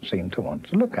doesn't seem to want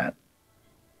to look at.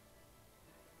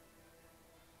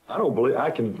 I don't believe,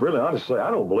 I can really honestly say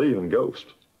I don't believe in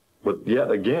ghosts. But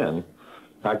yet again,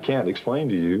 I can't explain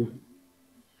to you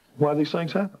why these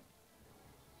things happen.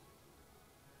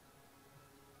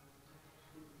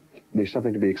 There's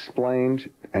something to be explained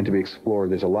and to be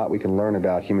explored. There's a lot we can learn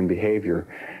about human behavior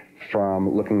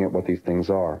from looking at what these things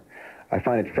are. I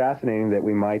find it fascinating that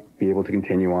we might be able to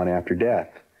continue on after death.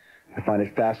 I find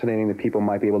it fascinating that people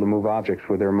might be able to move objects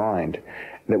with their mind,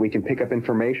 that we can pick up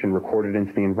information recorded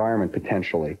into the environment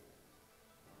potentially.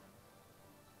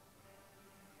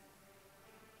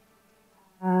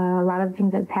 lot of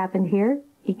things that's happened here,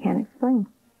 he can't explain.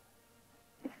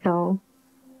 So,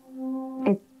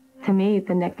 to me,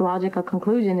 the next logical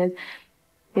conclusion is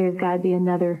there's got to be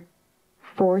another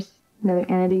force, another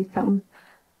entity, something.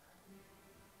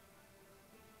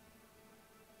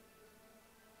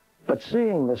 But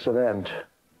seeing this event,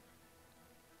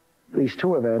 these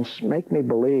two events, make me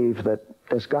believe that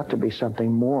there's got to be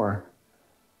something more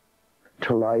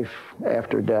to life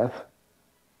after death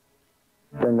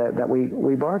than that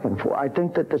we bargained for. I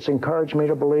think that it's encouraged me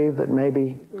to believe that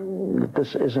maybe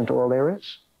this isn't all there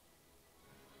is.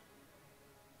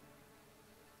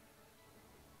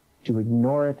 To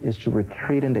ignore it is to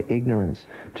retreat into ignorance.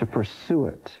 To pursue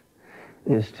it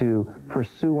is to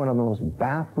pursue one of the most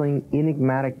baffling,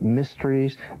 enigmatic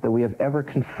mysteries that we have ever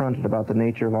confronted about the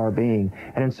nature of our being.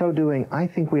 And in so doing, I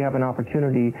think we have an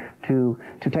opportunity to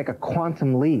take a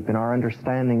quantum leap in our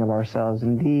understanding of ourselves,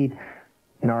 indeed,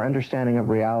 in our understanding of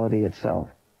reality itself.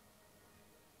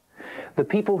 The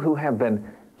people who have been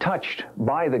touched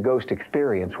by the ghost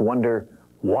experience wonder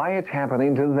why it's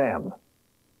happening to them.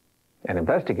 And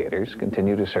investigators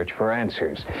continue to search for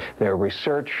answers. Their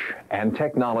research and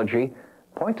technology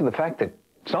point to the fact that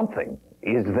something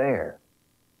is there.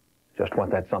 Just what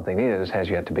that something is has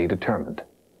yet to be determined.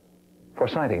 For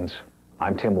Sightings,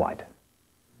 I'm Tim White.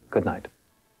 Good night.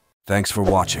 Thanks for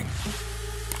watching.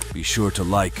 Be sure to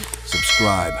like,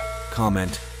 subscribe,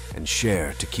 comment, and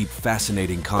share to keep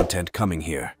fascinating content coming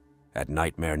here at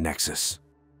Nightmare Nexus.